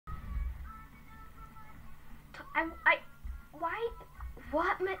Why?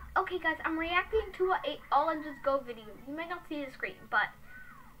 What? Okay, guys, I'm reacting to a All Engines Go video. You might not see the screen, but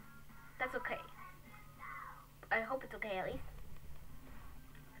that's okay. I hope it's okay at least.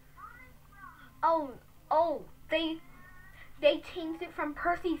 Oh, they changed it from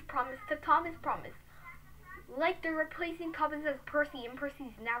Percy's Promise to Thomas' Promise. Like they're replacing Thomas as Percy, and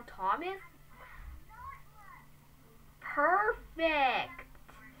Percy's now Thomas. Perfect.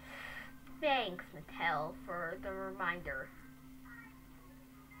 Thanks, Mattel, for the reminder.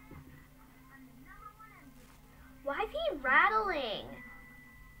 Why is he rattling?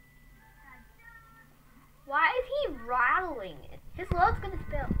 Why is he rattling? His load's gonna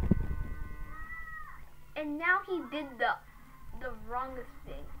spill. And now he did the wrongest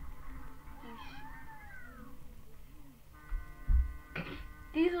thing.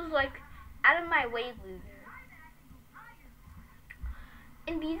 Diesel's like, out of my way, loser.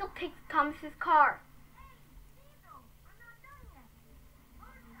 And Diesel takes Thomas's car.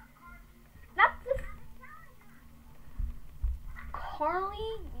 That's the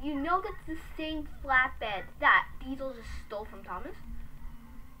Carly, you know that's the same flatbed that Diesel just stole from Thomas.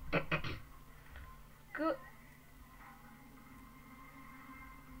 Good.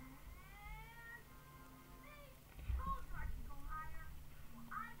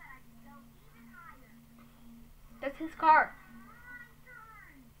 That's his car.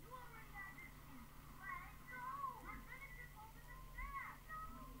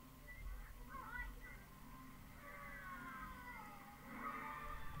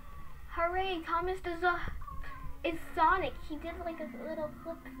 Hooray, Thomas is Sonic. He did like a little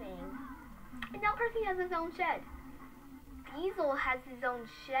flip thing. And now Percy has his own shed. Diesel has his own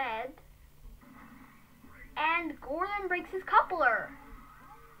shed. And Gordon breaks his coupler.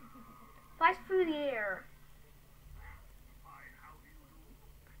 Flies through the air.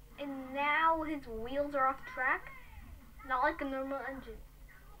 And now his wheels are off track. Not like a normal engine.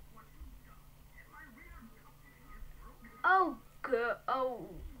 Oh, good. Oh,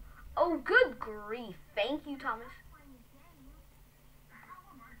 good grief. Thank you, Thomas.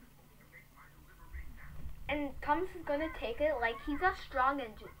 And Thomas is gonna take it like he's a strong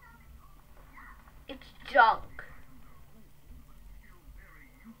engine. It's junk.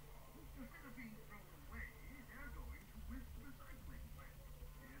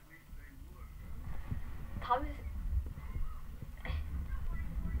 Thomas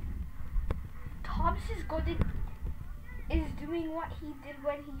is doing what he did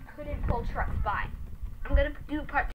when he couldn't pull trucks by. I'm gonna do part 2.